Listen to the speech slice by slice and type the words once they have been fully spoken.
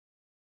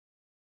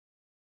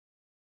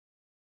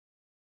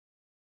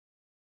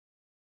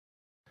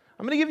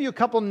I'm going to give you a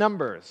couple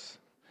numbers.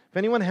 If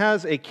anyone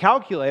has a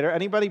calculator,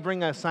 anybody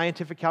bring a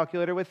scientific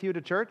calculator with you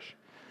to church?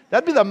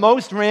 That'd be the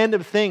most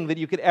random thing that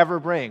you could ever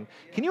bring.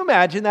 Can you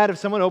imagine that if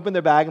someone opened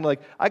their bag and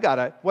like, I got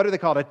a, what are they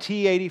called, a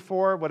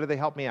T84? What do they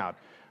help me out?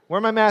 Where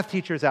are my math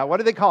teachers at?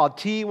 What are they called?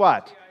 T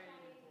what?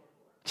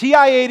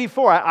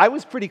 TI-84. I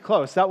was pretty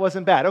close. That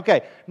wasn't bad.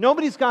 Okay,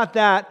 nobody's got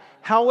that.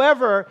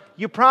 However,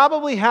 you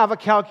probably have a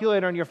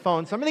calculator on your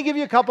phone. So I'm going to give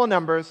you a couple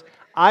numbers.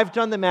 I've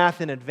done the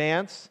math in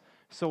advance,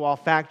 so I'll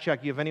fact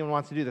check you if anyone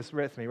wants to do this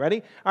with me.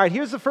 Ready? All right,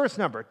 here's the first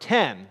number,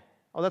 10.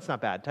 Oh, that's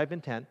not bad. Type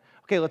in 10.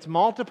 Okay, let's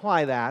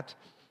multiply that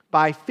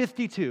by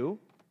 52,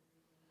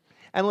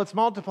 and let's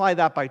multiply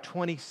that by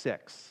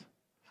 26.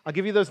 I'll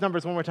give you those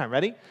numbers one more time.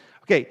 Ready?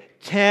 Okay,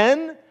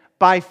 10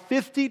 by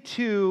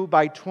 52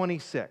 by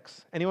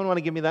 26. Anyone want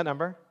to give me that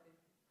number?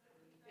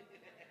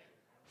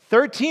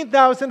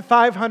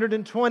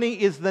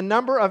 13,520 is the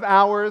number of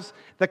hours,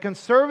 the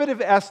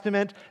conservative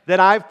estimate that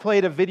I've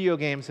played of video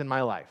games in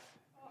my life.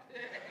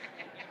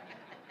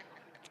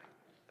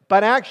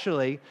 But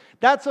actually,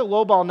 that's a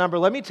lowball number.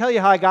 Let me tell you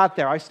how I got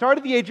there. I started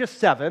at the age of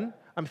 7.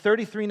 I'm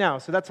 33 now,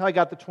 so that's how I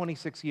got the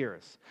 26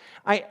 years.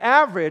 I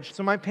averaged,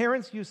 so my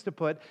parents used to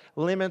put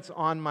limits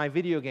on my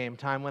video game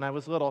time when I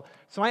was little,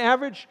 so I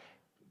averaged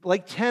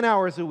like 10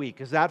 hours a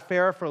week. Is that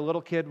fair for a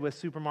little kid with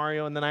Super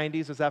Mario in the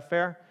 90s? Is that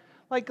fair?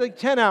 Like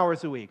 10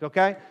 hours a week,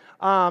 okay?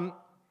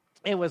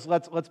 It was,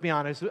 let's be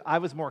honest, I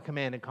was more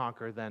Command and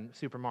Conquer than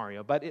Super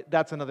Mario, but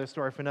that's another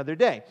story for another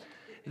day.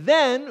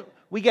 Then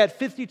we get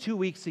 52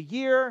 weeks a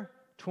year,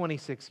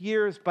 26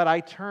 years, but I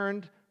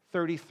turned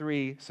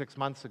 33 6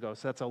 months ago,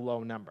 so that's a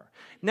low number.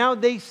 Now,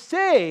 they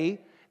say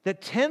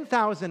that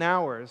 10,000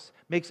 hours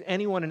makes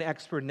anyone an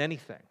expert in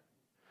anything.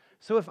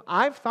 So if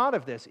I've thought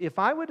of this, if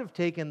I would have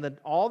taken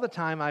all the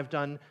time I've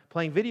done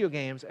playing video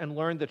games and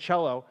learned the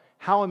cello,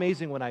 how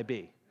amazing would I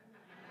be?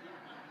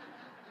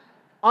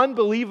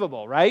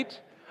 Unbelievable, right?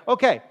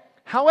 Okay,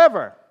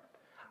 however,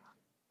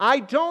 I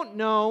don't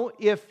know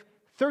if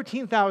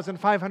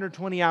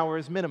 13,520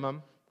 hours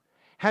minimum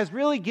has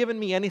really given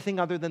me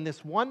anything other than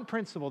this one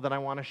principle that I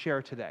want to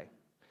share today.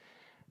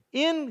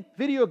 In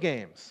video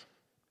games,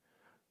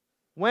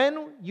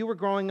 when you were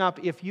growing up,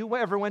 if you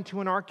ever went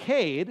to an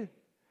arcade,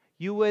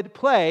 you would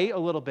play a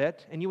little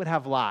bit and you would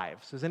have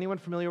lives. Is anyone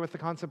familiar with the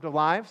concept of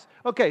lives?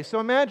 Okay, so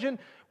imagine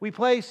we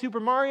play Super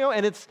Mario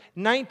and it's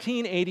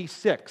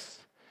 1986.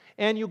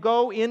 And you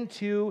go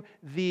into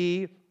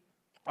the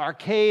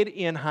arcade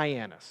in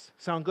Hyannis.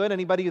 Sound good?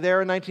 Anybody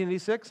there in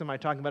 1986? Am I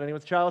talking about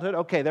anyone's childhood?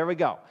 Okay, there we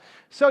go.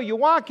 So you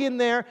walk in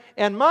there,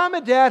 and Mom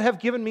and Dad have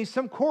given me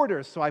some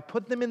quarters, so I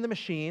put them in the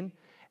machine,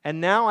 and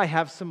now I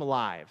have some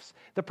lives.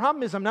 The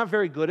problem is I'm not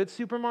very good at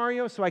Super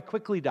Mario, so I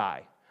quickly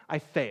die. I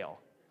fail.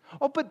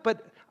 Oh,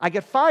 but I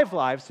get 5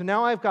 lives, so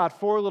now I've got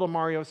 4 little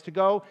Marios to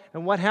go,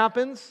 and what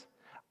happens?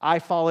 I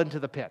fall into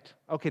the pit.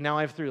 Okay, now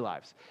I have 3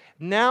 lives.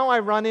 Now I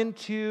run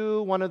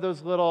into one of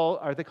those little,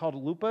 are they called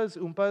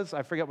Oompas?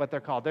 I forget what they're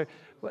called.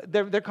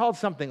 They're called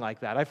something like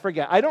that. I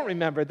forget. I don't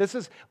remember. This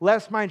is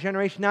less my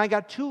generation. Now I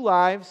got 2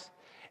 lives,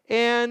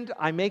 and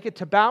I make it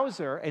to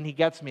Bowser, and he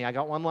gets me. I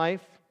got 1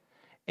 life,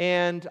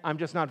 and I'm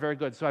just not very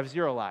good, so I have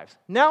 0 lives.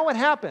 Now what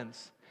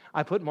happens?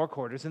 I put more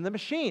quarters in the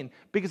machine,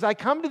 because I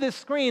come to this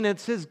screen, and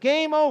it says,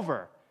 game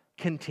over.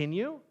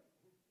 Continue.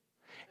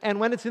 And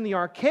when it's in the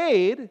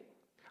arcade,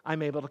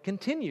 I'm able to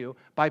continue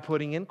by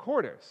putting in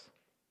quarters.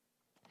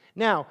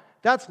 Now,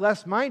 that's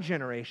less my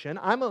generation.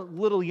 I'm a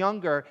little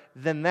younger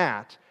than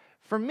that.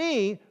 For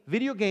me,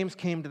 video games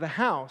came to the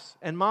house,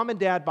 and Mom and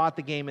Dad bought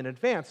the game in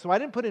advance, so I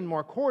didn't put in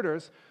more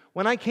quarters.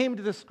 When I came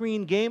to the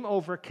screen, game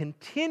over,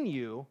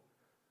 continue,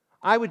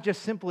 I would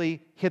just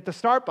simply hit the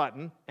start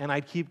button, and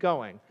I'd keep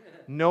going.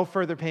 No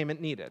further payment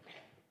needed.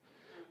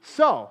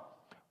 So,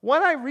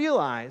 what I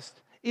realized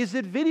is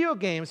that video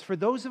games, for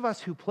those of us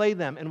who play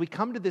them and we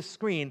come to this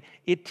screen,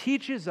 it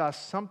teaches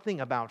us something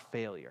about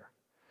failure.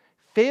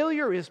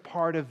 Failure is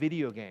part of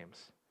video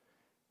games.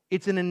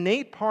 It's an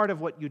innate part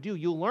of what you do.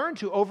 You learn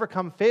to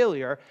overcome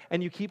failure,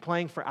 and you keep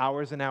playing for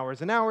hours and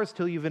hours and hours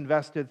till you've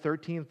invested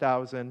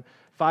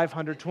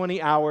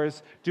 13,520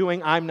 hours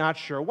doing I'm not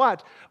sure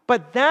what.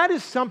 But that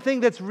is something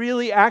that's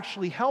really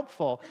actually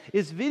helpful,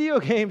 is video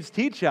games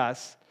teach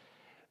us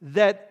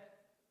that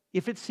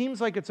if it seems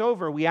like it's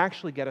over, we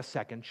actually get a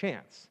second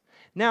chance.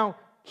 Now,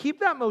 keep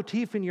that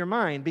motif in your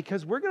mind,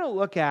 because we're going to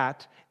look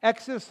at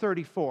Exodus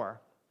 34,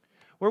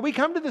 where we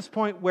come to this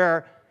point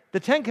where the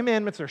 10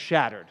 Commandments are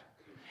shattered.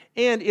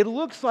 And it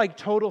looks like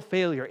total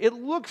failure. It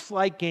looks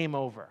like game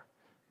over.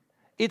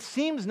 It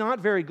seems not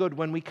very good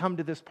when we come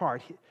to this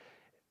part.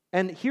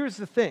 And here's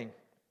the thing.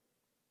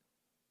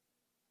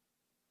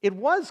 It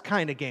was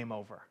kind of game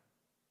over.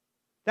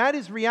 That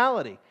is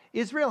reality.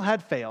 Israel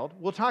had failed.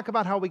 We'll talk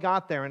about how we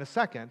got there in a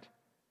second.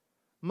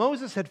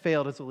 Moses had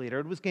failed as a leader.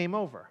 It was game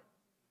over.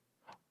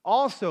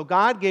 Also,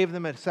 God gave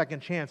them a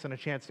second chance and a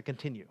chance to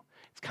continue.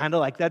 It's kind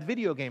of like that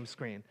video game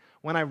screen.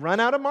 When I run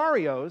out of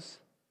Marios,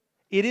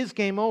 it is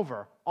game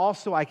over.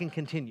 Also, I can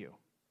continue.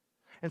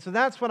 And so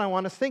that's what I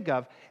want us to think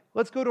of.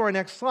 Let's go to our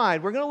next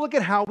slide. We're going to look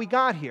at how we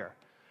got here.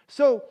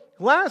 So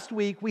last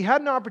week, we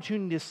had an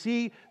opportunity to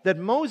see that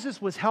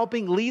Moses was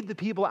helping lead the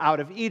people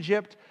out of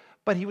Egypt,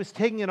 but he was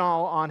taking it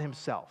all on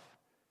himself.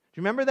 Do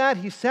you remember that?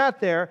 He sat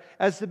there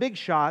as the big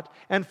shot,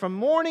 and from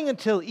morning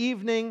until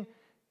evening,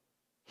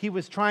 he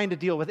was trying to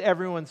deal with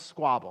everyone's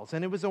squabbles.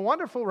 And it was a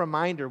wonderful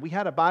reminder. We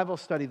had a Bible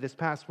study this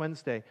past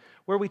Wednesday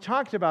where we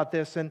talked about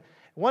this, and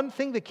one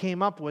thing that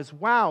came up was,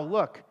 wow,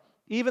 look,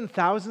 even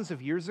thousands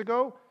of years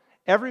ago,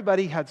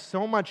 everybody had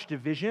so much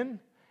division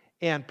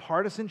and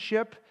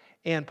partisanship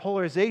and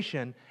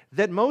polarization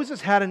that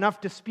Moses had enough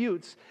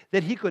disputes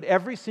that he could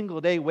every single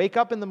day wake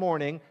up in the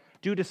morning,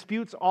 do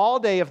disputes all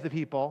day of the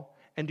people,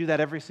 and do that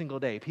every single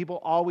day.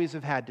 People always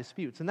have had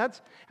disputes. And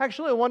that's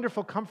actually a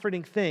wonderful,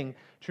 comforting thing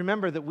to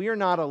remember that we are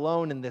not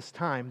alone in this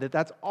time, that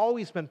that's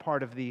always been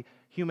part of the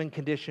human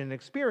condition and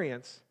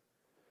experience.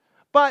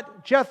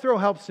 But Jethro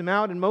helps him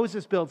out, and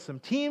Moses builds some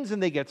teams,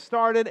 and they get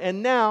started,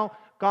 and now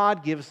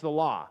God gives the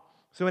law.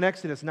 So in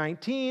Exodus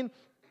 19,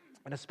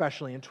 and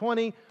especially in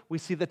 20, we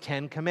see the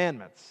 10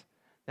 Commandments.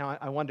 Now,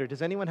 I wonder,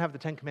 does anyone have the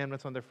 10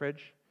 Commandments on their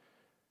fridge?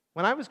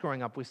 When I was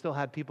growing up, we still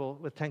had people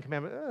with 10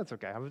 Commandments. That's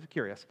okay, I was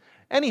curious.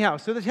 Anyhow,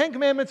 so the 10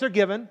 Commandments are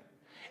given,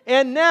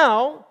 and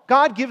now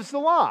God gives the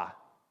law.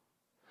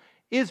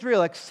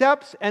 Israel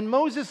accepts, and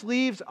Moses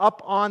leaves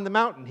up on the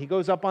mountain. He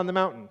goes up on the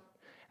mountain,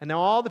 and now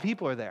all the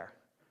people are there.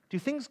 Do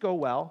things go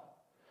well?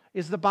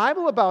 Is the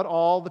Bible about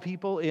all the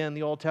people in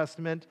the Old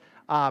Testament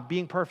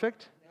being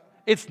perfect?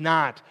 It's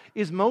not.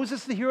 Is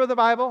Moses the hero of the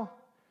Bible?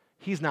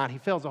 He's not. He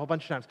fails a whole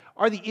bunch of times.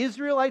 Are the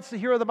Israelites the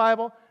hero of the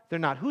Bible? They're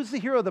not. Who's the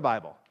hero of the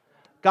Bible?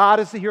 God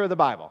is the hero of the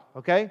Bible,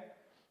 okay?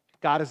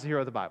 God is the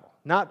hero of the Bible.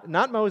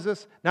 Not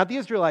Moses, not the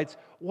Israelites.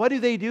 What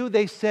do?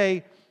 They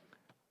say,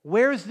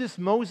 where's this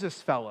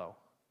Moses fellow?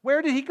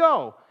 Where did he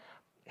go?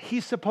 He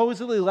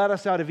supposedly led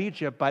us out of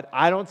Egypt, but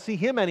I don't see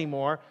him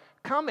anymore.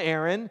 Come,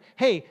 Aaron.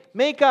 Hey,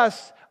 make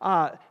us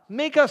a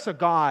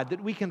god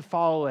that we can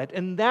follow it.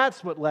 And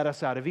that's what led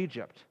us out of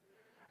Egypt.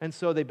 And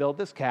so they build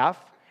this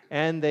calf,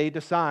 and they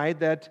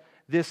decide that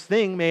this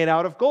thing made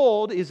out of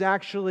gold is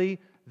actually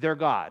their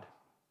god.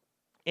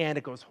 And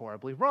it goes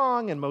horribly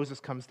wrong, and Moses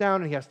comes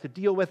down, and he has to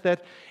deal with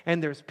it.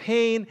 And there's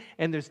pain,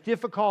 and there's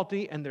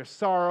difficulty, and there's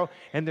sorrow,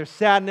 and there's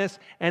sadness,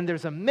 and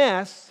there's a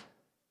mess,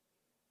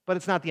 but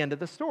it's not the end of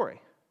the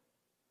story.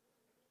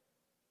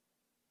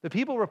 The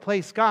people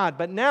replace God,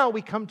 but now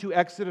we come to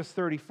Exodus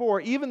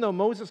 34. Even though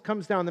Moses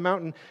comes down the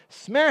mountain,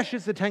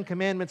 smashes the 10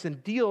 Commandments,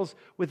 and deals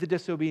with the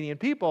disobedient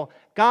people,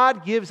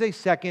 God gives a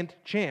second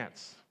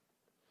chance.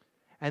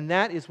 And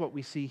that is what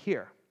we see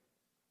here.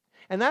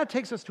 And that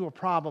takes us to a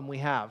problem we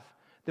have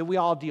that we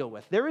all deal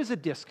with. There is a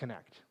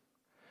disconnect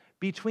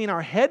between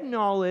our head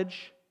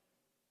knowledge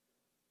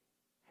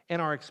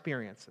and our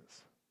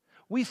experiences.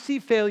 We see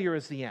failure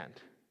as the end.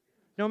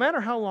 No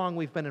matter how long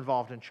we've been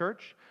involved in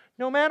church,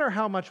 no matter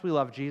how much we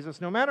love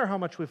Jesus, no matter how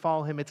much we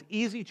follow him, it's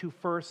easy to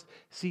first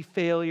see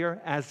failure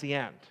as the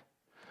end.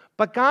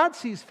 But God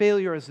sees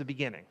failure as the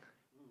beginning.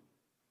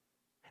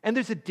 And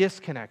there's a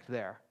disconnect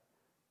there.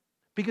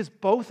 Because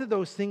both of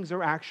those things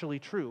are actually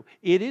true.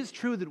 It is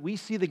true that we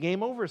see the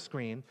game over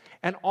screen,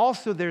 and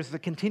also there's the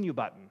continue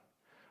button.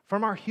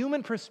 From our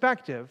human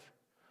perspective,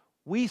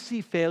 we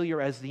see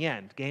failure as the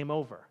end, game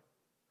over.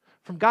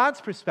 From God's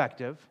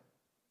perspective,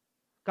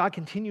 God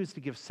continues to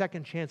give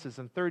second chances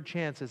and third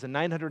chances and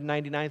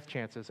 999th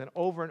chances and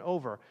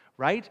over,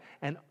 right?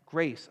 And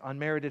grace,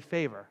 unmerited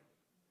favor.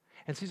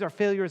 And sees our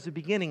failure as the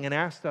beginning and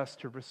asks us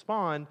to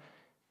respond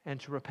and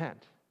to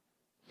repent.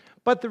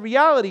 But the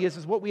reality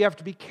is what we have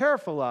to be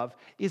careful of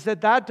is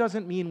that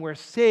doesn't mean we're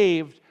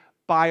saved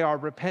by our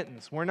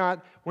repentance. We're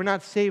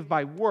not saved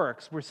by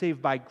works, we're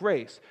saved by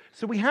grace.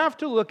 So we have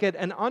to look at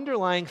an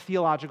underlying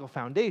theological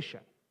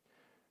foundation.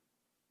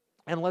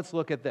 And let's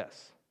look at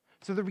this.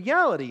 So the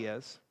reality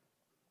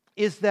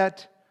is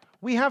that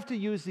we have to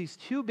use these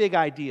two big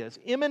ideas,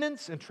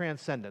 immanence and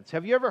transcendence.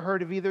 Have you ever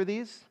heard of either of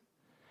these?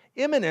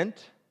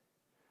 Immanent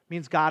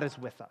means God is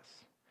with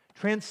us.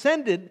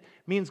 Transcendent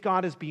means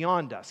God is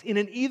beyond us. In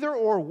an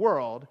either-or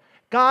world,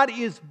 God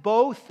is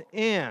both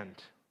and.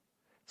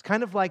 It's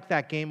kind of like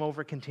that game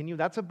over, continue.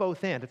 That's a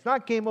both and. It's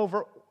not game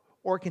over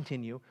or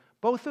continue.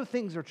 Both of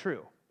things are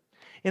true.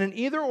 In an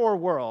either-or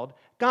world,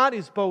 God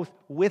is both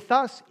with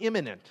us,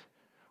 immanent.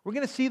 We're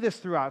going to see this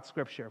throughout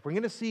Scripture. We're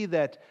going to see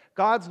that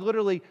God's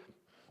literally,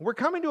 we're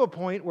coming to a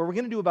point where we're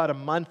going to do about a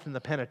month in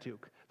the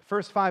Pentateuch, the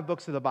first 5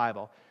 books of the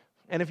Bible.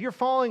 And if you're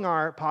following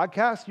our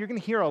podcast, you're going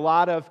to hear a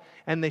lot of,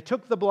 and they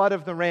took the blood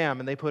of the ram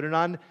and they put it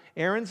on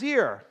Aaron's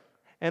ear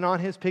and on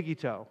his piggy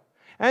toe.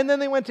 And then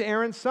they went to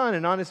Aaron's son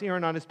and on his ear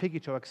and on his piggy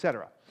toe,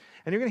 etc.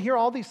 And you're going to hear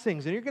all these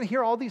things. And you're going to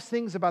hear all these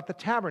things about the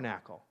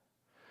tabernacle.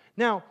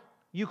 Now,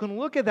 you can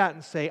look at that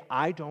and say,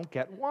 I don't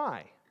get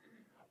why.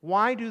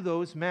 Why do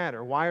those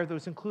matter? Why are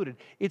those included?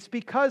 It's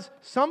because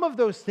some of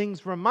those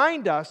things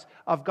remind us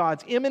of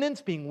God's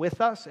immanence being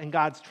with us and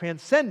God's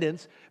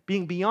transcendence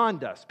being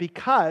beyond us.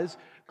 Because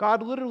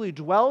God literally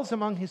dwells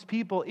among his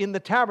people in the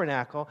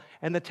tabernacle,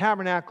 and the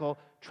tabernacle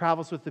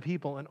travels with the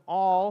people in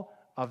all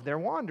of their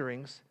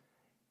wanderings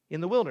in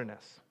the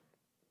wilderness.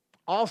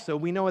 Also,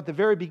 we know at the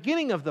very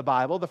beginning of the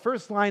Bible, the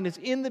first line is,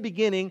 in the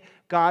beginning,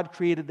 God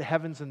created the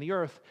heavens and the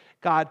earth.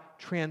 God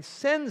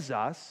transcends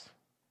us.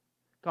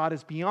 God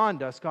is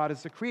beyond us. God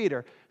is the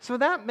creator. So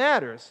that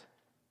matters.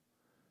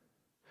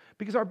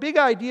 Because our big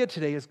idea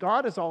today is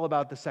God is all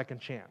about the second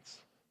chance.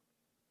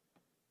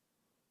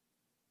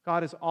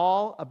 God is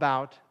all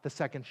about the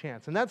second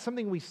chance. And that's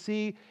something we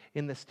see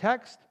in this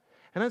text.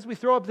 And as we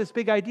throw up this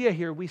big idea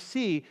here, we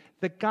see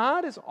that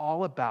God is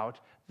all about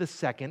the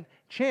second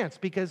chance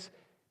because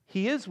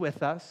He is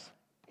with us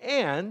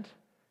and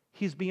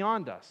He's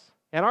beyond us.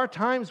 At our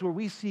times where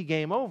we see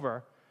game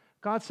over,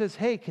 God says,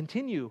 hey,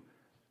 continue.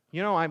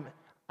 You know,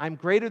 I'm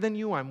greater than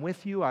you. I'm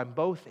with you. I'm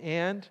both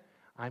and.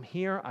 I'm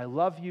here. I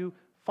love you.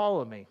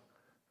 Follow me.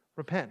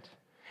 Repent.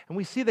 And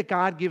we see that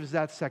God gives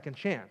that second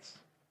chance.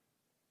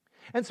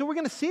 And so we're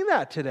going to see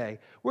that today.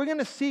 We're going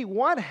to see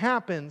what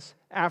happens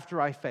after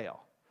I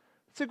fail.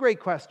 It's a great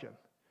question.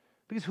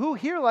 Because who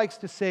here likes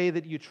to say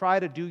that you try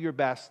to do your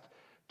best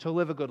to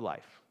live a good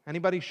life?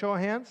 Anybody show of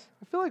hands?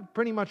 I feel like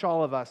pretty much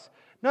all of us.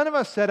 None of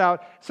us set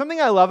out.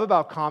 Something I love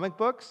about comic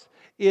books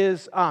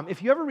is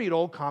if you ever read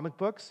old comic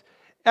books,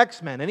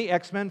 X-Men. Any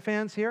X-Men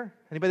fans here?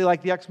 Anybody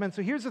like the X-Men?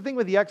 So here's the thing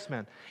with the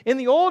X-Men. In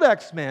the old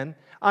X-Men,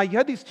 you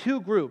had these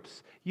two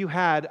groups. You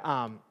had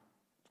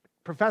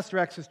Professor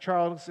X's,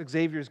 Charles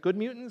Xavier's good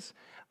mutants,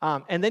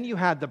 and then you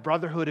had the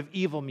Brotherhood of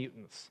Evil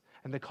Mutants,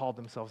 and they called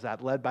themselves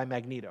that, led by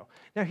Magneto.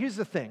 Now here's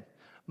the thing.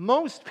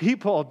 Most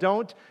people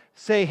don't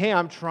say, hey,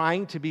 I'm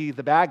trying to be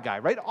the bad guy,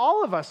 right?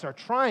 All of us are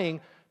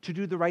trying to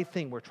do the right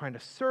thing. We're trying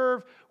to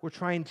serve. We're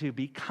trying to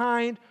be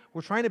kind.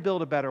 We're trying to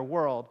build a better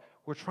world.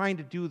 We're trying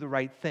to do the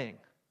right thing.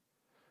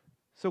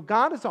 So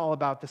God is all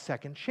about the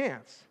second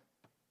chance.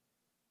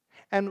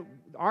 And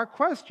our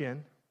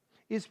question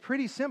is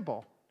pretty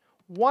simple.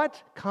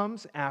 What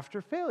comes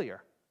after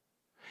failure?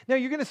 Now,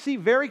 you're going to see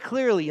very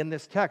clearly in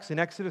this text, in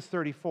Exodus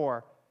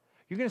 34,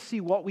 you're going to see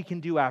what we can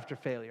do after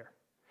failure.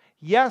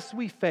 Yes,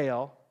 we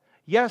fail.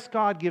 Yes,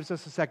 God gives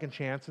us a second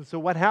chance. And so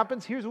what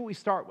happens? Here's what we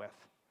start with.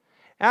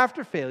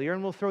 After failure,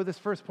 and we'll throw this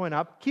first point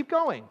up, keep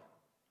going.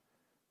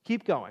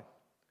 Keep going.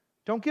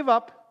 Don't give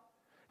up.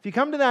 If you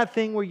come to that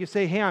thing where you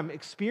say, hey, I'm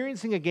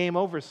experiencing a game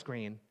over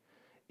screen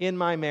in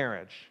my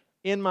marriage,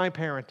 in my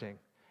parenting,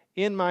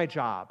 in my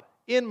job,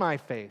 in my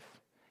faith,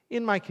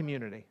 in my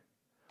community.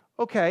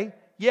 Okay,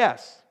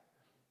 yes,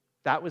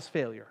 that was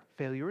failure.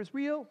 Failure is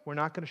real. We're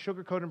not going to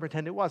sugarcoat and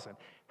pretend it wasn't.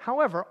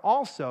 However,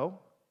 also,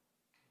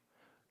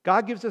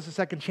 God gives us a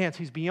second chance.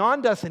 He's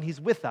beyond us and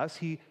He's with us.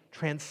 He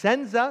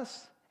transcends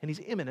us and He's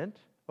imminent.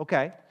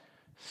 Okay,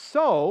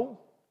 so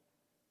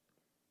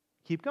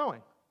keep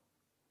going.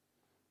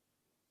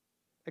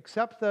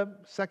 Accept the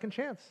second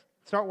chance.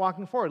 Start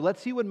walking forward.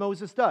 Let's see what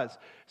Moses does.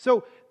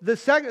 So the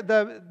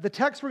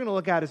text we're going to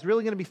look at is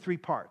really going to be three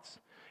parts.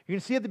 You're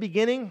going to see at the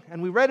beginning,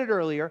 and we read it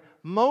earlier,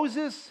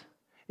 Moses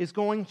is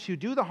going to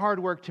do the hard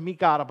work to meet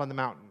God up on the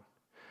mountain.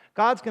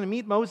 God's going to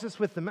meet Moses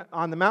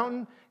on the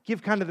mountain,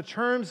 give kind of the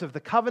terms of the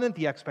covenant,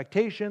 the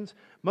expectations.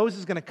 Moses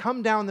is going to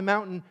come down the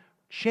mountain,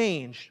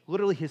 change.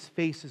 Literally, his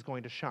face is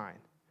going to shine.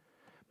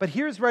 But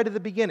here's right at the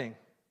beginning.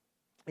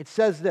 It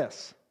says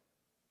this.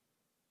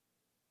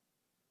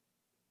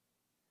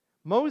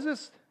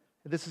 Moses,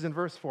 this is in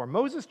verse 4,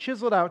 Moses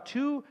chiseled out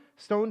 2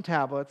 stone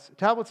tablets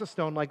of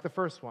stone like the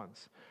first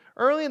ones.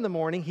 Early in the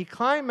morning, he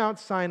climbed Mount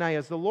Sinai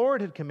as the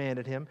Lord had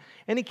commanded him,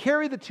 and he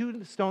carried the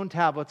 2 stone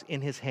tablets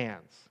in his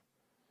hands.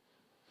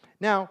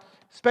 Now,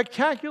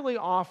 spectacularly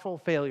awful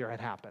failure had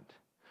happened.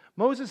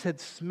 Moses had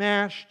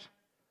smashed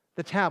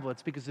the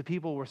tablets because the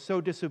people were so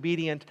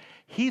disobedient.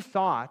 He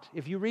thought,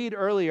 if you read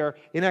earlier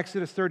in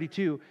Exodus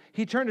 32,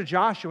 he turned to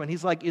Joshua and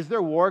he's like, is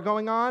there war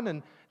going on?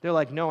 And they're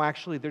like, no,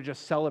 actually, they're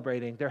just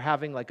celebrating. They're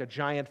having like a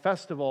giant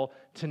festival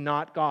to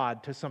not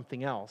God, to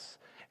something else.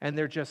 And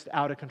they're just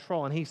out of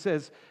control. And he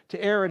says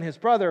to Aaron, his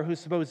brother, who's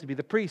supposed to be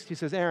the priest, he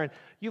says, Aaron,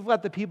 you've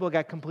let the people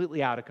get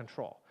completely out of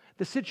control.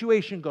 The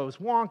situation goes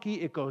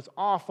wonky, it goes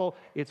awful,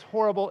 it's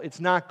horrible,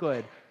 it's not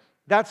good.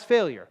 That's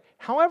failure.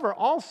 However,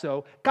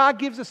 also, God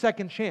gives a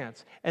second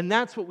chance, and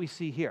that's what we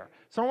see here.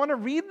 So I want to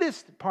read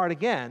this part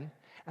again,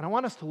 and I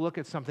want us to look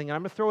at something, and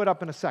I'm going to throw it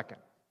up in a second.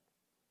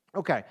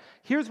 Okay,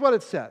 here's what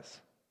it says.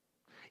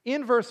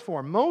 In verse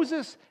 4,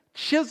 Moses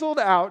chiseled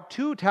out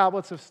 2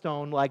 tablets of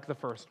stone like the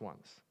first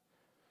ones.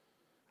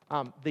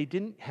 They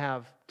didn't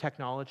have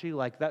technology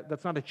like that.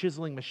 That's not a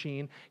chiseling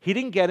machine. He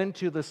didn't get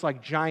into this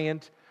like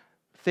giant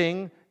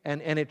thing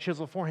and it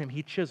chiseled for him.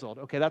 He chiseled.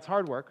 Okay, that's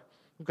hard work.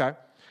 Okay.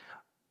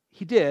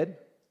 He did.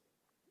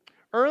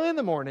 Early in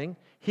the morning,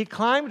 he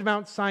climbed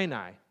Mount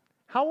Sinai.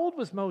 How old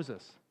was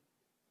Moses?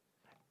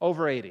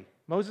 Over 80.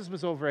 Moses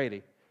was over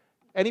 80.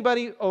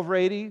 Anybody over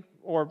 80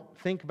 or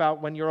think about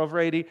when you're over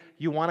 80,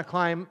 you want to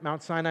climb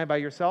Mount Sinai by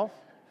yourself?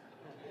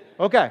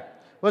 Okay,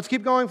 let's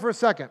keep going for a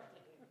second.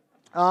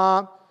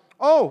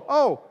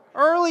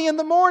 Early in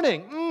the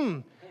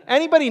morning.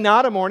 Anybody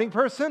not a morning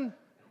person?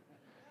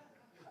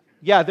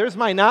 Yeah, there's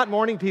my not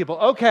morning people.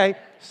 Okay,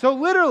 so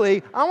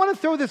literally, I want to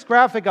throw this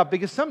graphic up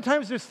because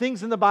sometimes there's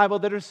things in the Bible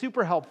that are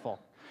super helpful.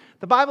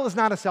 The Bible is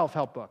not a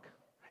self-help book.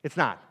 It's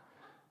not.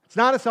 It's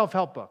not a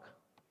self-help book.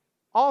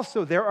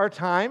 Also, there are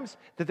times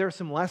that there are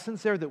some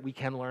lessons there that we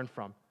can learn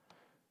from.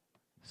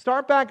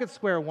 Start back at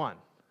square one.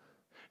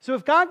 So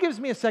if God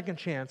gives me a second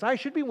chance, I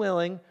should be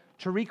willing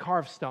to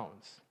recarve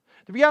stones.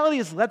 The reality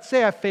is, let's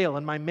say I fail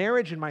in my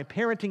marriage, in my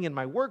parenting, in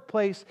my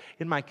workplace,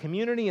 in my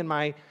community, in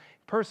my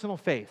personal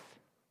faith.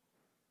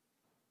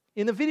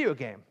 In a video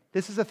game,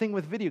 this is a thing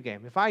with video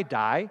game. If I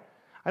die,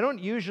 I don't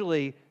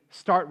usually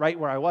start right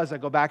where I was. I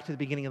go back to the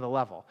beginning of the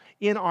level.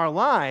 In our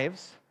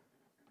lives,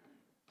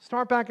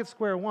 start back at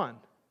square one.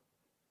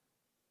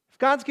 If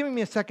God's giving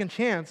me a second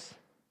chance,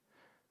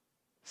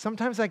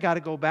 sometimes I got to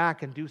go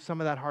back and do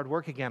some of that hard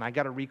work again. I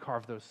got to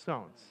recarve those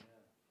stones.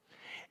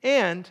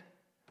 And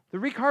the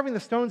recarving the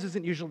stones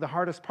isn't usually the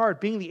hardest part.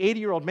 Being the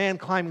 80-year-old man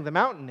climbing the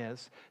mountain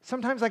is.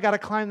 Sometimes I got to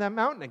climb that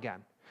mountain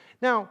again.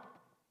 Now,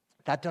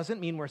 that doesn't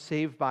mean we're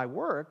saved by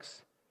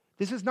works.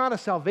 This is not a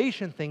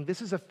salvation thing.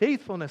 This is a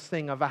faithfulness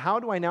thing of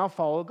how do I now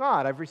follow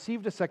God? I've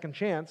received a second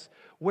chance.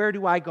 Where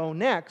do I go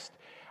next?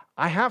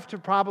 I have to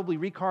probably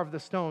recarve the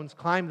stones,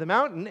 climb the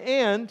mountain,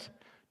 and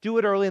do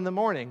it early in the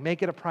morning.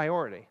 Make it a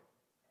priority.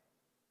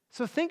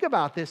 So think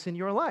about this in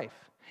your life.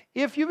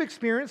 If you've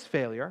experienced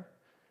failure,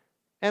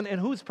 and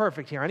who's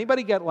perfect here?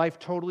 Anybody get life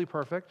totally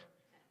perfect?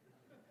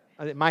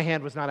 My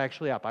hand was not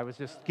actually up. I was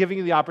just giving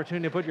you the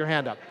opportunity to put your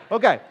hand up.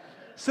 Okay.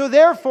 So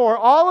therefore,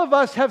 all of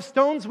us have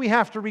stones we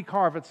have to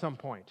recarve at some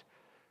point.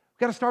 We've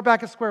got to start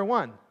back at square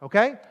one,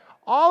 okay?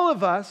 All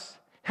of us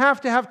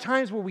have to have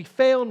times where we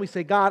fail and we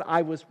say, God,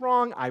 I was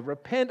wrong. I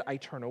repent. I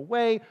turn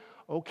away.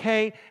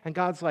 Okay. And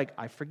God's like,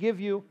 I forgive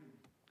you.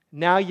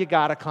 Now you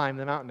got to climb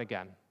the mountain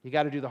again. You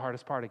got to do the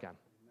hardest part again.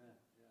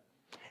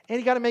 And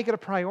you got to make it a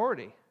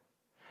priority.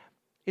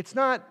 It's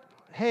not,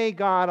 hey,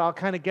 God, I'll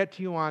kind of get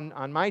to you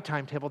on my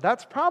timetable.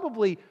 That's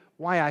probably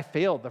why I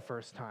failed the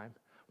first time.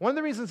 One of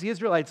the reasons the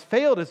Israelites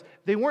failed is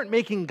they weren't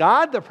making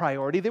God the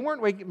priority. They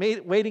weren't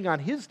waiting on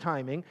His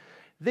timing.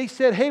 They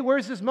said, hey,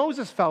 where's this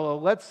Moses fellow?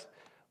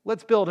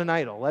 Let's build an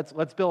idol.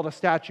 Let's build a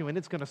statue, and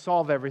it's going to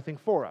solve everything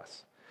for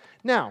us.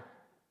 Now,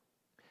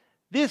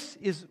 this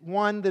is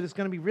one that is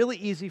going to be really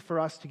easy for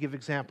us to give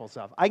examples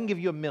of. I can give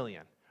you a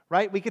million,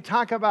 right? We could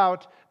talk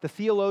about the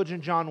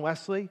theologian John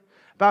Wesley,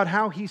 about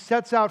how he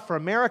sets out for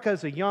America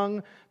as a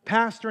young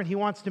pastor, and he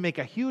wants to make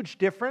a huge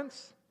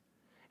difference.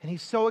 And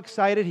he's so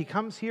excited. He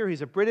comes here.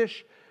 He's a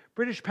British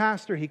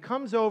pastor. He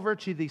comes over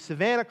to the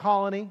Savannah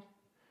colony,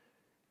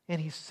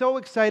 and he's so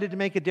excited to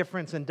make a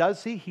difference. And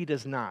does he? He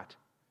does not.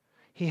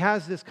 He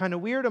has this kind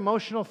of weird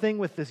emotional thing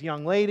with this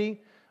young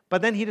lady,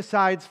 but then he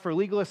decides for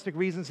legalistic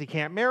reasons he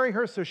can't marry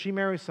her, so she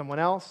marries someone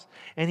else.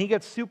 And he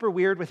gets super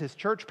weird with his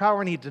church power,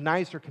 and he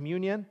denies her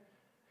communion.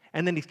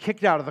 And then he's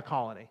kicked out of the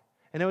colony.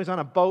 And now he's on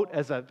a boat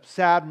as a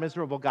sad,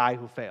 miserable guy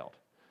who failed.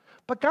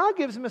 But God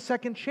gives him a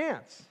second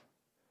chance.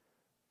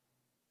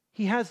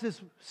 He has this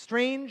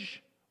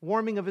strange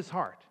warming of his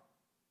heart.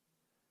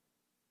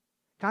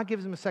 God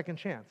gives him a second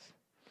chance.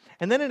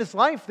 And then in his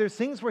life, there's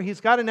things where he's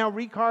got to now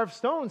recarve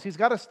stones. He's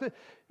got to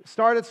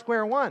start at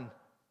square one.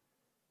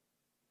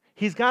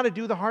 He's got to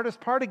do the hardest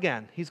part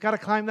again. He's got to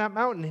climb that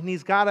mountain, and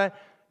he's got to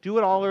do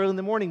it all early in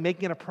the morning,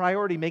 making it a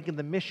priority, making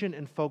the mission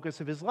and focus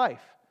of his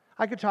life.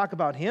 I could talk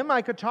about him.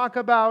 I could talk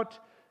about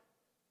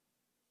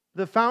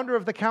the founder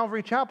of the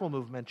Calvary Chapel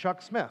movement,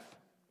 Chuck Smith.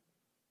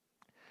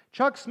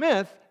 Chuck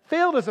Smith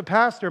failed as a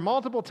pastor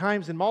multiple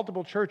times in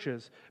multiple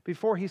churches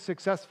before he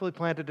successfully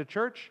planted a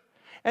church.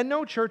 And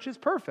no church is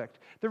perfect.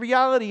 The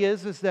reality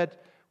is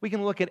that we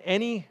can look at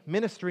any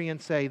ministry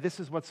and say, this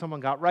is what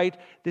someone got right,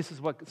 this is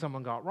what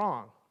someone got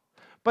wrong.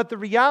 But the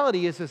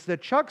reality is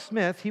that Chuck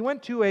Smith, he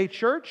went to a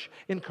church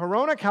in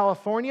Corona,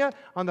 California.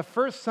 On the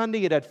first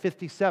Sunday, it had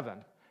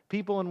 57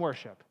 people in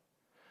worship.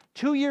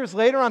 2 years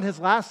later, on his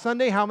last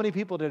Sunday, how many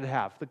people did it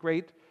have? The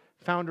great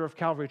founder of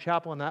Calvary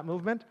Chapel and that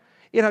movement.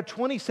 It had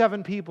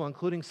 27 people,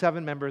 including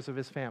 7 members of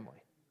his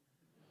family.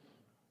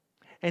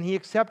 And he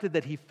accepted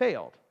that he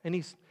failed, and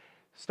he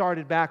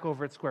started back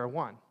over at square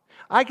one.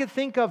 I could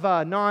think of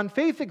a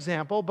non-faith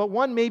example, but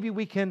one maybe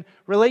we can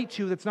relate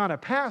to that's not a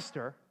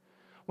pastor.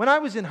 When I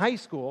was in high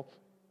school,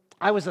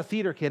 I was a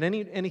theater kid.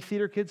 Any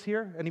theater kids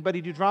here?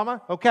 Anybody do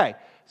drama? Okay,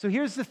 so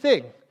here's the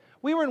thing.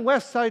 We were in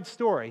West Side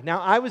Story.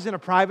 Now, I was in a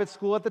private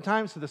school at the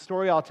time, so the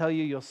story I'll tell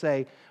you, you'll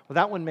say, well,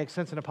 that wouldn't make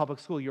sense in a public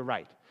school. You're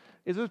right.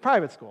 It was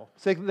private school,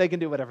 so they can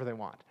do whatever they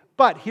want.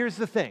 But here's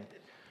the thing.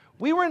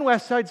 We were in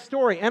West Side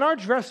Story, and our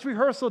dress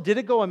rehearsal, did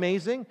it go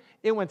amazing?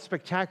 It went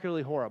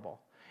spectacularly horrible.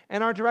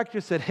 And our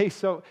director said, hey,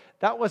 so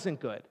that wasn't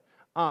good.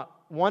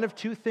 One of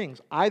two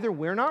things. Either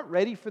we're not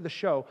ready for the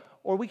show,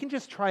 or we can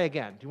just try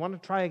again. Do you want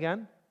to try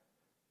again?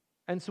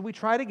 And so we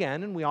tried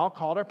again, and we all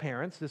called our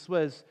parents. This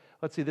was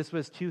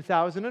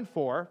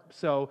 2004,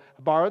 so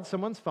I borrowed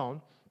someone's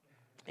phone.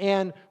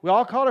 And we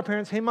all called our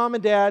parents, hey, Mom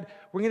and Dad,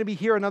 we're going to be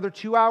here another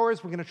 2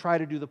 hours. We're going to try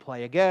to do the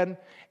play again.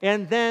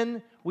 And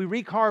then we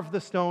recarved the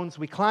stones.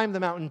 We climbed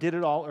the mountain, did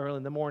it all early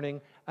in the morning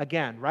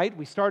again, right?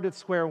 We started at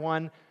square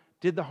one,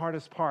 did the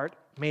hardest part,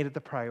 made it the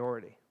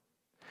priority.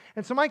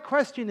 And so my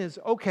question is,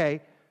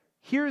 okay,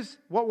 here's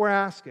what we're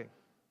asking.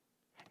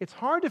 It's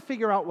hard to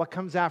figure out what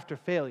comes after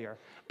failure,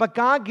 but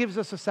God gives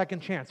us a second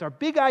chance. Our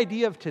big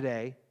idea of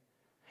today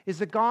is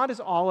that God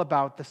is all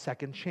about the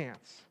second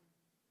chance.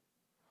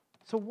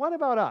 So what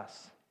about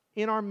us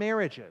in our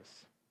marriages,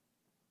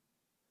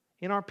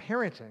 in our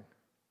parenting,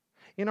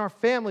 in our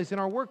families, in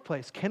our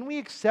workplace? Can we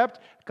accept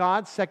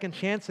God's second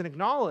chance and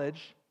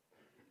acknowledge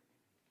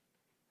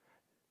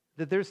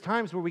that there's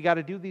times where we got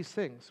to do these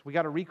things? We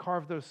got to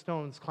recarve those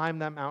stones, climb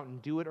that mountain,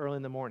 do it early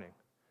in the morning.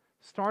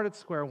 Start at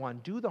square one.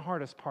 Do the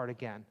hardest part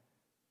again.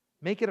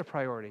 Make it a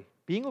priority.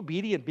 Being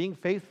obedient, being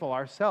faithful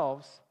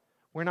ourselves,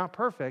 we're not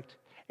perfect,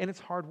 and it's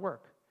hard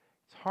work.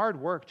 It's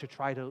hard work to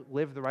try to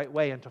live the right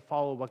way and to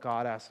follow what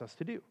God asks us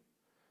to do.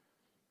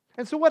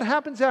 And so what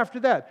happens after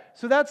that?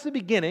 So that's the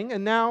beginning,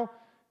 and now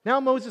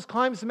Moses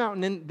climbs the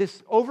mountain, and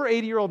this over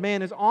 80-year-old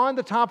man is on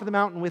the top of the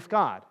mountain with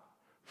God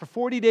for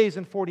 40 days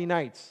and 40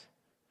 nights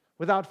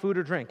without food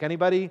or drink.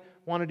 Anybody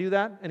want to do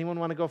that? Anyone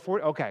want to go for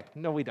it? Okay.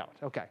 No, we don't.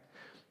 Okay.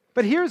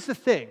 But here's the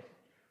thing,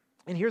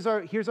 and here's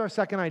our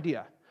second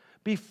idea.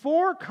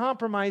 Before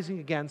compromising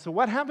again, so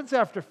what happens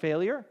after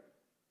failure?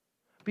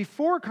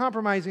 Before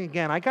compromising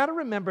again, I got to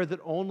remember that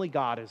only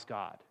God is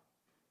God.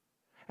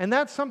 And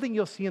that's something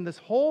you'll see in this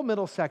whole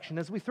middle section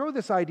as we throw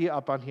this idea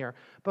up on here.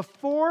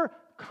 Before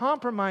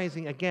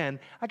compromising again,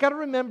 I got to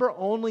remember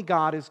only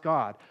God is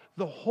God.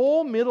 The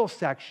whole middle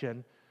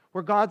section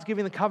where God's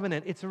giving the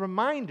covenant, it's a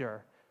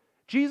reminder.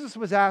 Jesus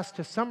was asked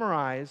to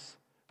summarize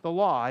the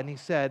law, and he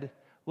said,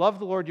 love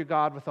the Lord your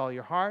God with all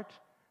your heart,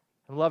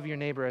 and love your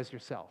neighbor as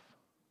yourself.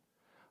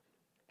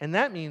 And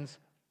that means,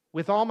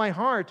 with all my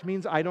heart,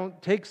 means I don't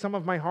take some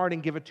of my heart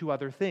and give it to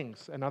other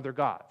things and other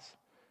gods.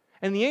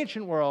 In the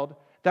ancient world,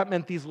 that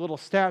meant these little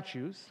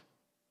statues.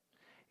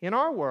 In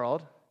our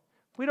world,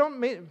 we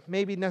don't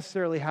maybe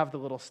necessarily have the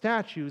little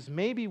statues.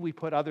 Maybe we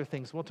put other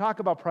things. We'll talk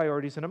about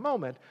priorities in a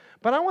moment.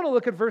 But I want to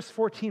look at verse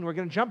 14. We're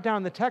going to jump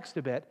down the text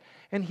a bit.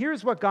 And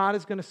here's what God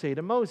is going to say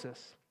to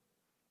Moses.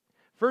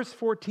 Verse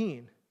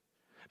 14.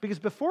 Because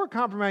before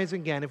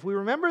compromising again, if we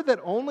remember that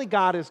only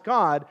God is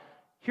God,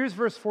 here's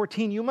verse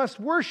 14. You must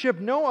worship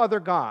no other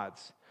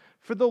gods.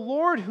 For the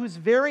Lord, whose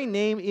very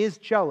name is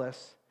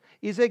jealous,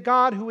 is a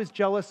God who is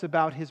jealous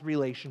about his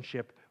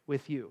relationship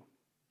with you.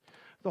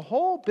 The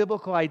whole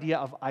biblical idea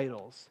of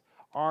idols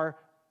are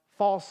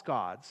false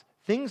gods,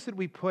 things that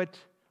we put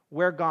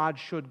where God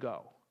should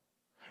go.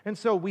 And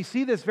so we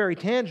see this very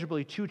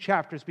tangibly 2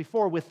 chapters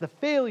before with the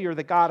failure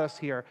that got us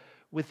here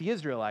with the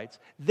Israelites.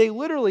 They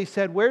literally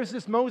said, where's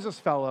this Moses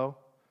fellow?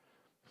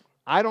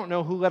 I don't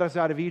know who led us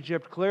out of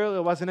Egypt. Clearly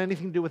it wasn't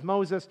anything to do with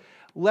Moses.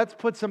 Let's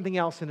put something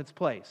else in its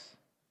place.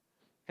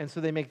 And so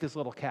they make this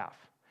little calf,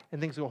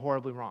 and things go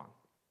horribly wrong.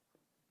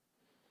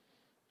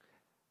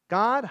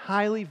 God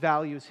highly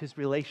values his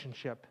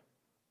relationship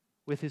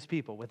with his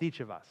people, with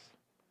each of us.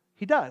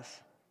 He does.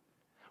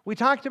 We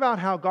talked about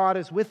how God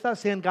is with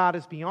us and God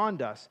is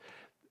beyond us.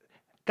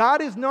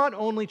 God is not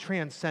only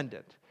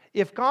transcendent.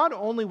 If God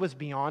only was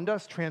beyond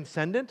us,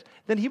 transcendent,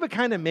 then he would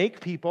kind of make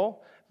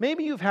people.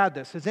 Maybe you've had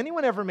this. Has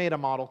anyone ever made a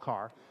model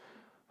car?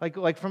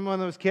 Like from one of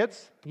those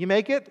kits? You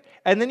make it,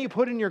 and then you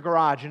put it in your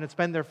garage, and it's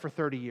been there for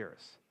 30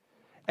 years.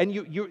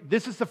 And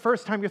this is the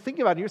first time you're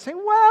thinking about it. You're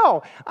saying,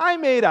 wow, I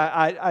made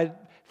a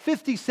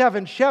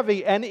 57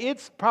 Chevy, and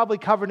it's probably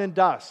covered in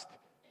dust.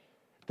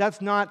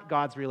 That's not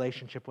God's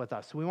relationship with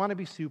us. So we want to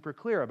be super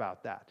clear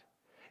about that.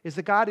 Is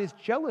that God is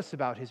jealous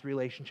about his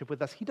relationship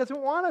with us. He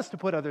doesn't want us to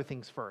put other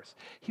things first.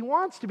 He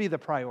wants to be the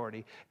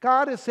priority.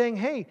 God is saying,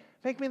 hey,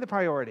 make me the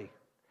priority.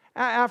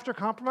 After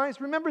compromise,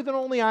 remember that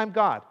only I'm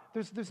God.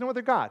 There's no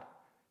other God,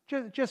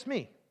 just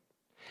me.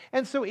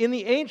 And so in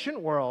the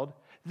ancient world,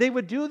 they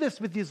would do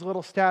this with these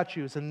little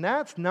statues, and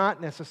that's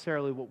not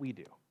necessarily what we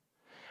do.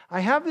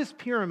 I have this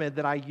pyramid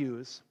that I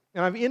use,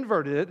 and I've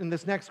inverted it in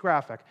this next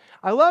graphic.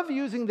 I love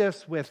using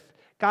this with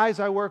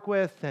guys I work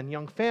with and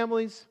young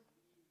families.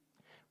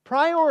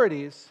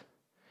 Priorities,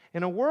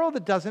 in a world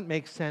that doesn't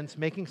make sense,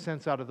 making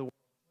sense out of the world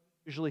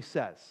usually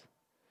says,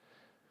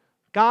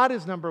 God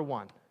is number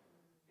one.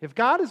 If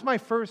God is my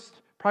first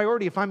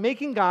priority, if I'm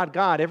making God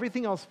God,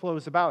 everything else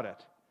flows about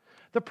it.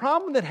 The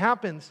problem that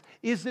happens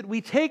is that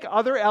we take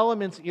other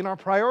elements in our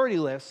priority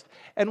list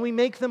and we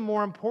make them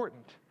more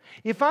important.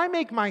 If I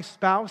make my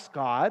spouse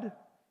God,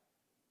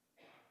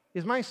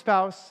 is my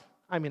spouse,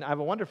 I have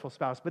a wonderful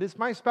spouse, but is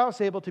my spouse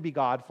able to be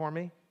God for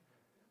me?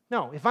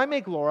 No. If I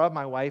make Laura,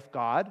 my wife,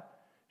 God,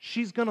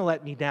 she's going to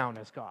let me down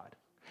as God.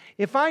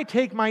 If I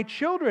take my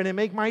children and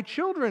make my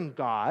children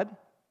God,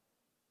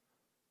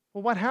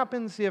 well, what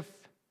happens if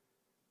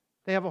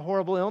they have a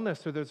horrible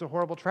illness or there's a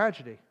horrible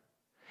tragedy?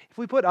 If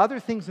we put other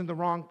things in the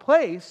wrong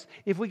place,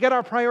 if we get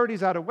our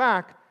priorities out of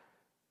whack,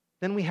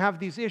 then we have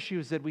these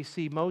issues that we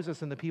see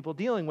Moses and the people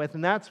dealing with,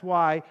 and that's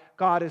why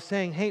God is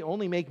saying, hey,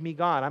 only make me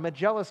God. I'm a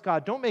jealous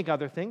God. Don't make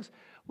other things.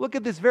 Look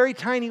at this very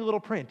tiny little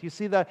print. You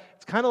see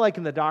it's kind of like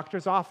in the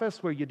doctor's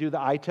office where you do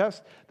the eye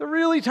test. The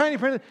really tiny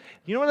print.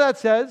 You know what that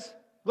says?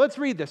 Let's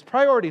read this.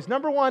 Priorities.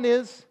 Number 1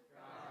 is,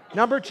 God.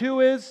 Number 2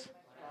 is,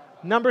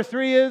 God. Number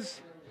 3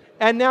 is,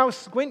 and now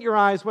squint your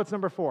eyes. What's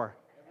number 4?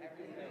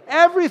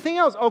 Everything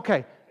else.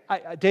 Okay.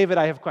 David,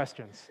 I have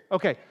questions.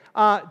 Okay.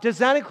 Does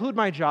that include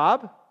my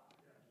job?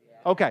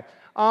 Okay.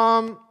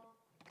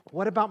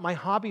 What about my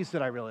hobbies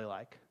that I really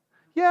like?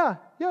 Yeah,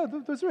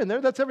 those are in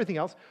there. That's everything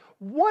else.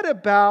 What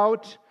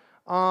about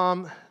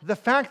the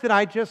fact that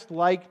I just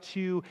like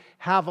to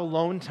have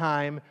alone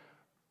time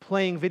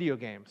playing video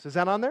games? Is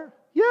that on there?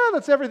 Yeah,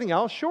 that's everything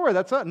else. Sure,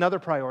 that's another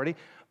priority.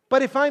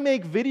 But if I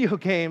make video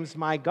games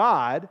my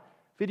God,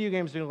 video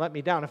games are going to let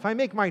me down. If I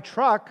make my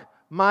truck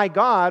my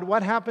God,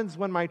 what happens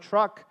when my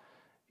truck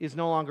is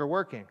no longer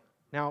working?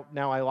 Now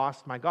I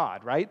lost my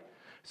God, right?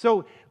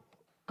 So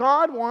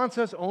God wants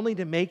us only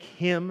to make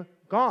Him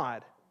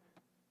God.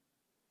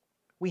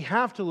 We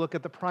have to look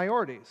at the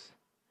priorities.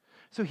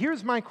 So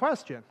here's my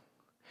question.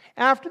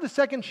 After the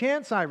second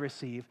chance I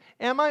receive,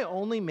 am I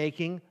only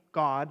making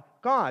God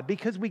God?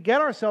 Because we get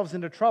ourselves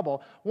into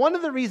trouble. One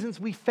of the reasons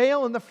we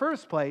fail in the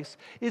first place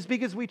is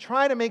because we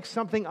try to make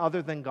something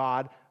other than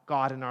God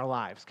God in our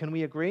lives. Can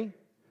we agree?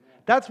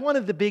 That's one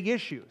of the big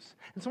issues.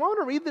 And so I want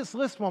to read this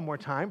list one more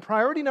time.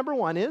 Priority number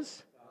one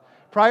is?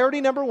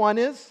 Priority number one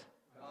is?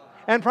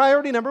 And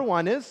priority number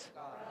one is?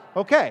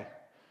 Okay.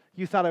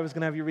 You thought I was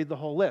going to have you read the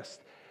whole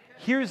list.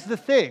 Here's the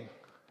thing.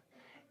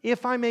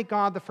 If I make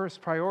God the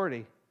first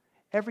priority,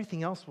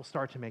 everything else will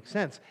start to make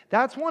sense.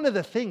 That's one of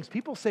the things.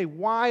 People say,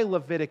 why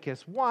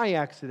Leviticus? Why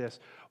Exodus?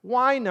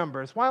 Why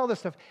Numbers? Why all this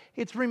stuff?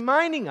 It's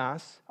reminding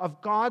us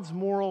of God's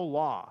moral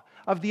law,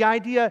 of the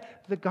idea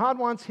that God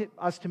wants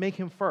us to make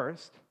Him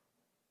first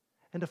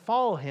and to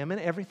follow Him, and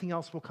everything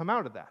else will come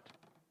out of that.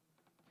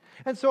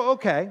 And so,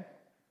 okay,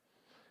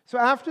 so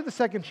after the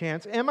second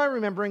chance, am I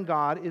remembering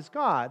God is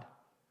God?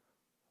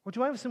 Or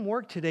do I have some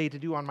work today to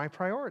do on my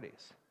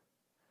priorities?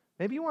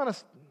 Maybe you want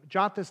to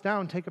jot this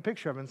down, take a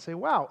picture of it, and say,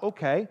 wow,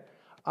 okay,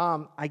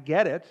 I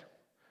get it.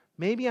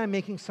 Maybe I'm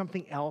making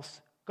something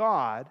else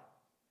God,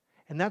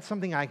 and that's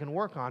something I can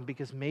work on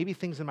because maybe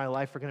things in my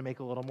life are going to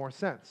make a little more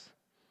sense.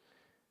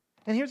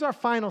 And here's our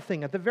final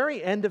thing. At the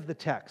very end of the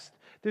text,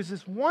 there's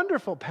this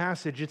wonderful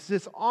passage. It's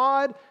this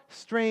odd,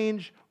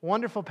 strange,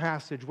 wonderful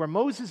passage where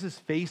Moses'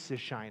 face is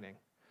shining.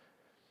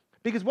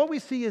 Because what we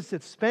see is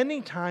that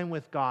spending time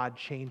with God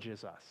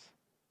changes us.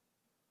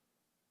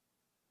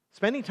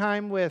 Spending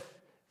time with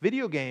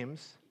video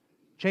games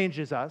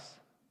changes us.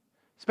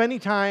 Spending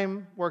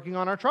time working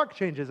on our truck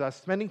changes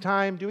us. Spending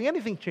time doing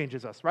anything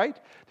changes us, right?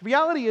 The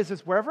reality is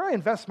wherever I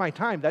invest my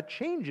time, that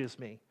changes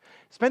me.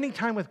 Spending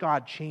time with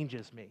God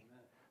changes me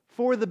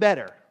for the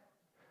better.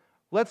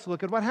 Let's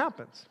look at what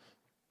happens.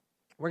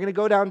 We're going to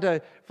go down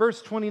to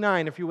verse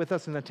 29. If you're with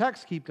us in the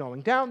text, keep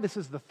going down. This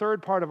is the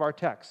third part of our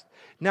text.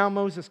 Now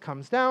Moses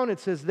comes down. It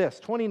says this,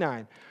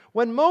 29.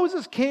 When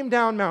Moses came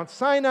down Mount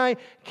Sinai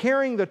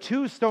carrying the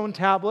 2 stone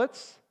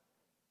tablets,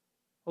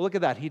 well, look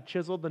at that. He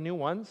chiseled the new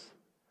ones,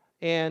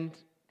 and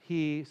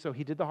he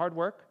did the hard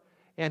work,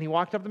 and he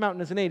walked up the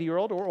mountain as an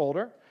 80-year-old or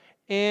older,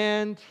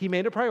 and he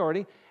made a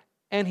priority,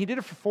 and he did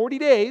it for 40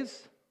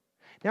 days.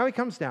 Now he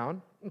comes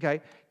down,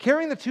 okay,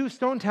 carrying the 2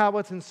 stone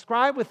tablets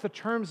inscribed with the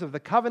terms of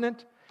the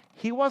covenant.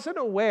 He wasn't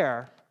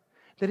aware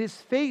that his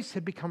face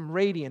had become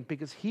radiant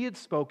because he had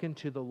spoken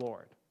to the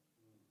Lord.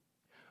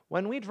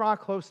 When we draw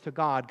close to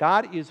God,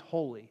 God is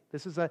holy.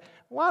 This is a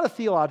lot of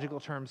theological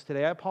terms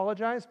today. I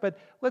apologize, but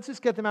let's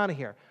just get them out of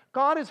here.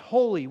 God is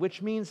holy,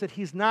 which means that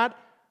He's not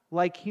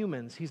like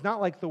humans. He's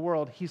not like the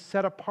world. He's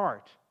set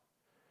apart.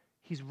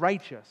 He's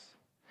righteous.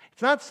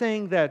 It's not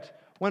saying that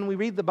when we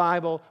read the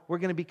Bible, we're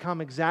going to become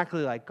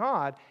exactly like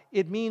God.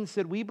 It means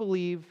that we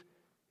believe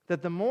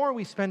that the more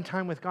we spend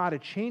time with God,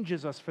 it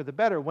changes us for the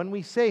better. When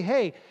we say,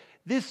 hey,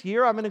 this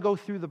year I'm going to go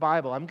through the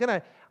Bible. I'm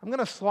going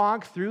to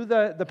slog through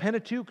the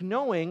Pentateuch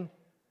knowing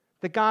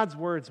that God's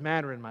words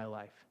matter in my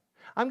life.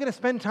 I'm going to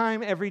spend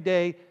time every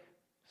day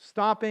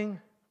stopping,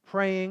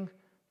 praying,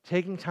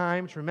 taking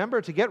time to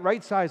remember to get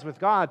right-sized with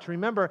God, to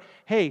remember,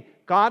 hey,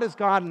 God is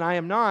God and I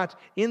am not.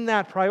 In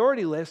that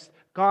priority list,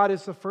 God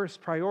is the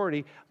first priority.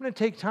 I'm going to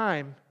take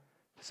time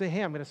to say,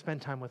 hey, I'm going to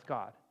spend time with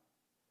God.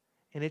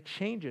 And it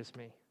changes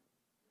me.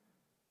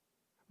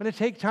 I'm going to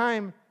take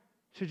time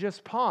to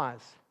just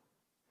pause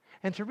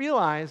and to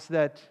realize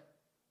that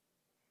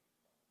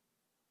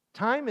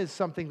time is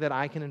something that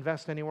I can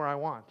invest anywhere I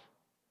want.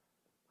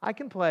 I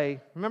can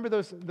play, remember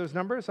those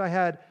numbers? I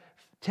had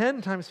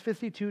 10 times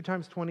 52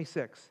 times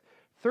 26,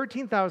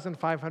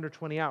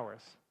 13,520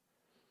 hours.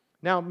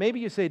 Now,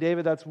 maybe you say,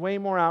 David, that's way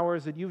more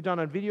hours that you've done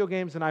on video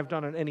games than I've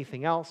done on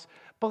anything else.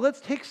 But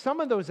let's take some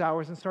of those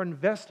hours and start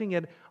investing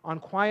it on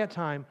quiet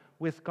time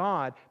with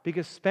God,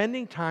 because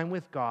spending time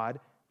with God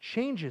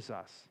changes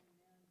us.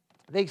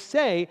 They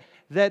say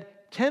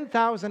that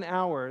 10,000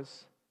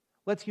 hours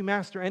lets you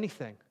master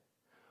anything.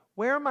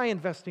 Where am I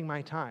investing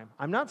my time?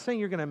 I'm not saying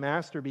you're going to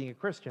master being a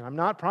Christian. I'm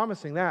not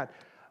promising that.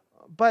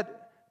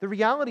 But the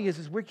reality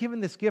is we're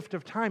given this gift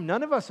of time.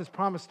 None of us is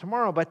promised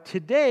tomorrow, but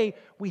today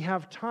we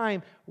have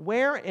time.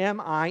 Where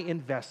am I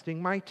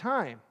investing my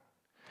time?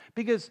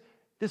 Because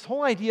this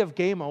whole idea of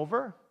game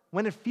over,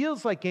 when it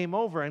feels like game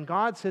over and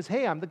God says,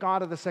 hey, I'm the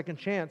God of the second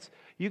chance,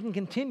 you can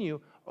continue.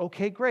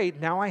 Okay,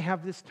 great. Now I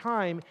have this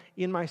time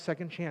in my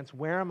second chance.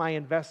 Where am I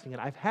investing it?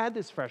 I've had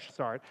this fresh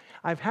start.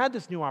 I've had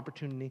this new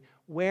opportunity.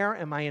 Where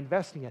am I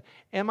investing it?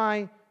 Am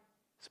I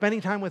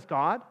spending time with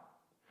God?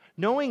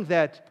 Knowing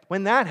that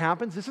when that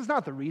happens, this is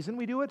not the reason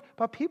we do it,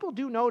 but people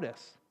do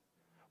notice.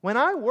 When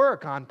I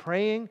work on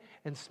praying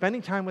and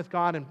spending time with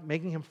God and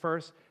making Him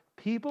first,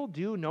 people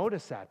do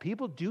notice that.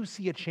 People do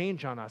see a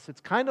change on us.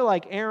 It's kind of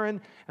like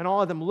Aaron and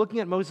all of them looking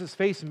at Moses'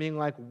 face and being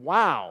like,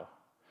 wow.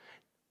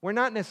 We're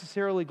not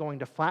necessarily going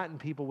to flatten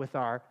people with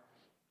our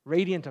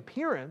radiant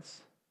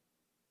appearance,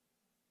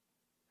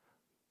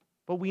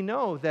 but we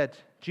know that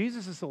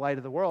Jesus is the light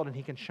of the world and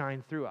He can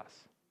shine through us.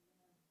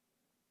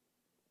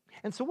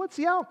 And so what's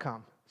the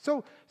outcome?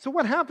 So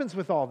what happens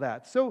with all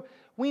that? So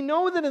we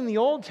know that in the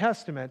Old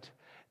Testament,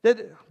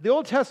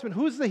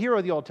 who's the hero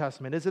of the Old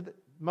Testament? Is it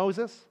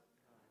Moses?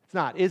 It's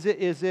not. Is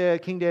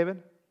it King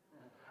David?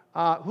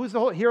 Who's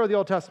the hero of the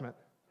Old Testament?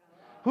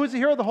 Who's the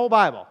hero of the whole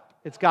Bible?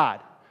 It's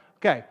God.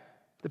 Okay.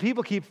 The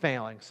people keep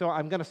failing, so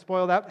I'm going to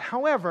spoil that.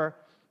 However,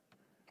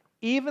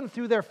 even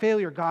through their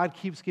failure, God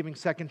keeps giving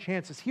second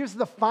chances. Here's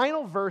the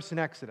final verse in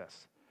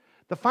Exodus.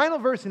 The final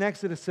verse in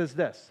Exodus says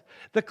this: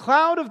 "The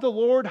cloud of the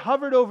Lord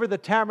hovered over the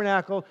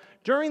tabernacle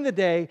during the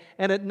day,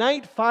 and at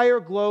night fire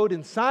glowed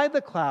inside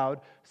the cloud,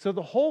 so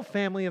the whole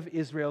family of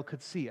Israel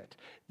could see it."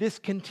 This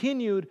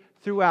continued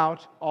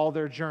throughout all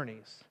their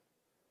journeys.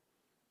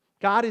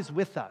 God is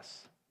with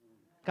us.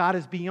 God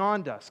is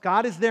beyond us.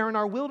 God is there in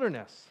our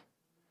wilderness.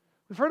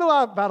 We've heard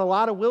about a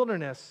lot of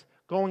wilderness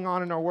going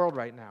on in our world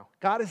right now.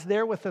 God is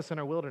there with us in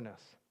our wilderness.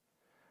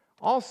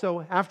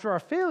 Also, after our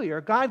failure,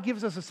 God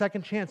gives us a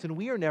second chance, and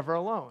we are never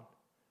alone.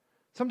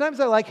 Sometimes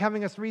I like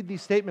having us read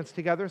these statements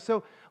together,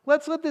 so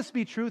let's let this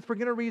be truth. We're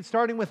going to read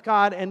starting with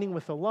God, ending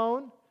with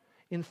alone.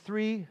 In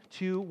 3,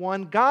 2,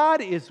 1. God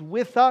is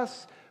with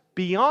us,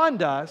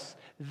 beyond us,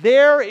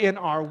 there in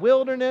our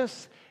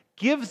wilderness,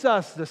 gives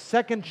us the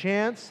second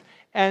chance,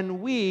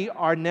 and we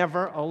are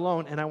never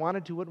alone. And I want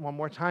to do it one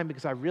more time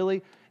because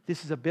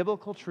this is a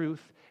biblical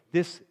truth.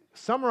 This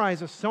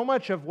summarizes so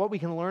much of what we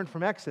can learn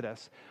from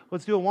Exodus.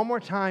 Let's do it one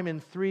more time in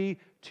 3,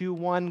 2,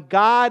 1.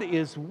 God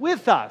is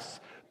with us,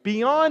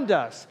 beyond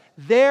us,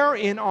 there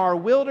in our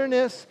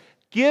wilderness,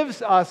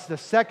 gives us the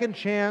second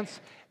chance,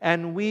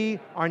 and we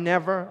are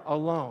never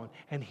alone.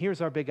 And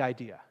here's our big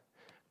idea.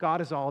 God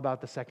is all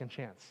about the second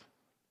chance.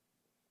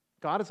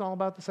 God is all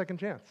about the second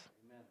chance.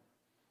 Amen.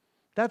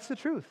 That's the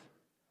truth.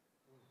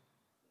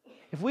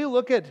 If we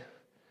look at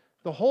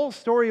the whole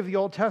story of the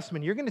Old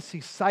Testament, you're going to see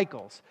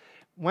cycles.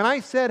 When I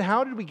said,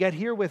 how did we get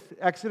here with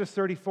Exodus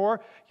 34,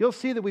 you'll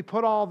see that we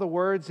put all the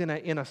words in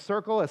a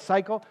circle, a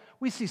cycle.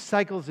 We see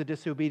cycles of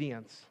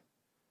disobedience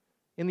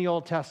in the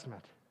Old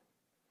Testament.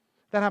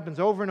 That happens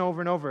over and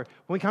over and over.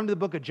 When we come to the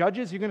book of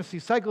Judges, you're going to see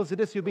cycles of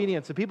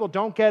disobedience. The people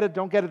don't get it.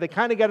 They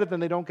kind of get it, then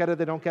they don't get it,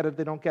 they don't get it,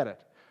 they don't get it.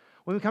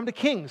 When we come to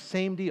Kings,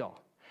 same deal.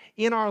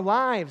 In our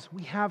lives,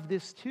 we have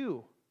this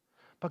too.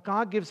 But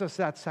God gives us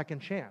that second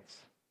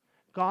chance.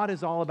 God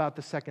is all about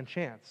the second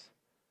chance.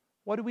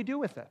 What do we do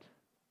with it?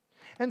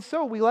 And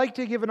so we like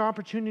to give an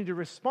opportunity to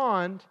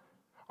respond.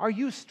 Are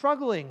you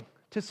struggling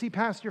to see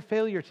past your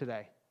failure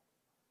today?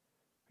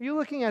 Are you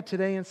looking at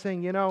today and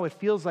saying, it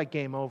feels like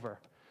game over?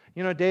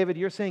 David,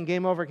 you're saying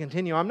game over,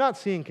 continue. I'm not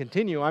seeing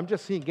continue. I'm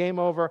just seeing game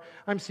over.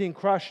 I'm seeing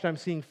crushed. I'm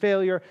seeing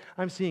failure.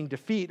 I'm seeing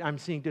defeat. I'm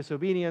seeing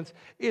disobedience.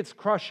 It's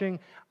crushing.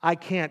 I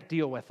can't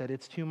deal with it.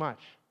 It's too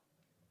much.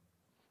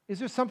 Is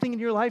there something in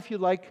your life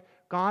you'd like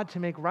God to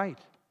make right?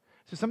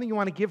 Is there something you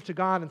want to give to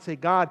God and say,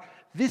 God,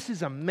 this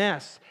is a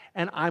mess,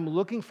 and I'm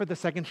looking for the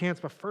second chance,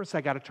 but first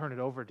I got to turn it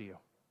over to you?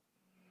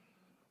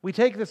 We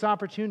take this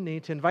opportunity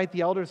to invite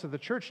the elders of the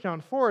church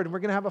down forward, and we're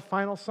going to have a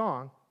final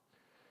song.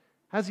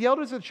 As the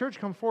elders of the church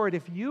come forward,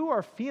 if you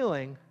are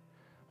feeling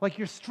like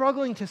you're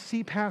struggling to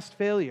see past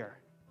failure,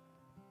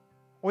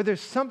 or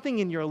there's something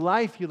in your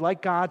life you'd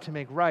like God to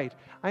make right,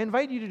 I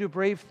invite you to do a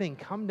brave thing.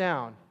 Come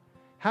down.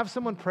 Have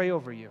someone pray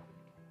over you.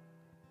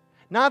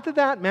 Not that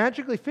that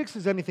magically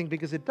fixes anything,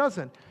 because it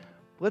doesn't.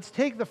 Let's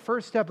take the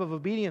first step of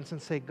obedience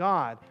and say,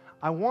 God,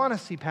 I want to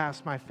see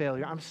past my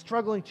failure. I'm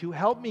struggling to.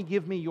 Help me,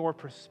 give me your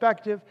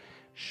perspective.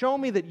 Show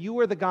me that you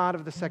are the God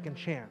of the second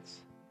chance.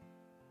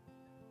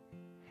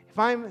 If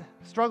I'm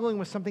struggling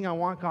with something I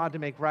want God to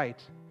make right,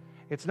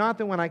 it's not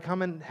that when I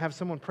come and have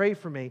someone pray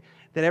for me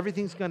that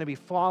everything's going to be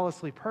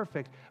flawlessly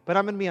perfect, but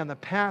I'm going to be on the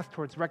path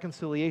towards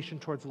reconciliation,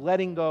 towards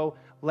letting go,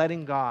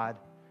 letting God,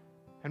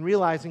 and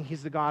realizing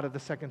He's the God of the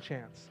second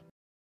chance.